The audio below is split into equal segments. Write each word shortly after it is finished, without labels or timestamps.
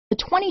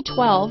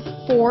2012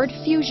 Ford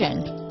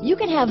Fusion. You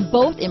can have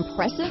both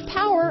impressive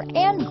power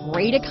and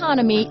great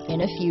economy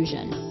in a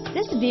Fusion.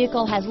 This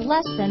vehicle has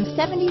less than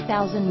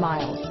 70,000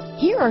 miles.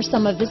 Here are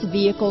some of this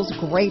vehicle's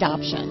great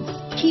options: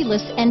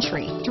 keyless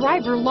entry,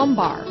 driver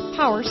lumbar,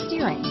 power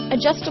steering,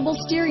 adjustable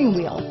steering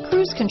wheel,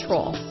 cruise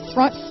control,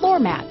 front floor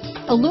mats,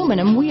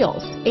 aluminum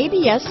wheels,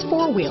 ABS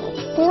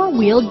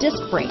four-wheel disc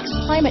brakes,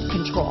 climate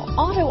control,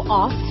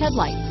 auto-off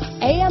headlights,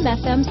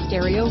 AM/FM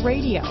stereo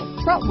radio,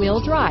 front-wheel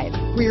drive,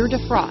 rear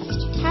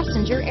defrost,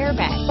 passenger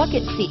airbag,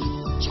 bucket seats,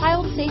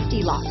 child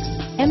safety locks,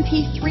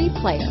 MP3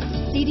 player,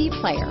 CD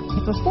player.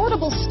 If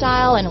affordable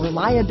style and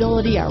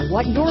reliability are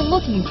what you're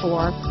looking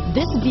for,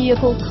 this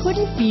vehicle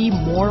couldn't be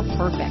more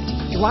perfect.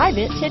 Drive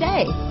it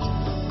today.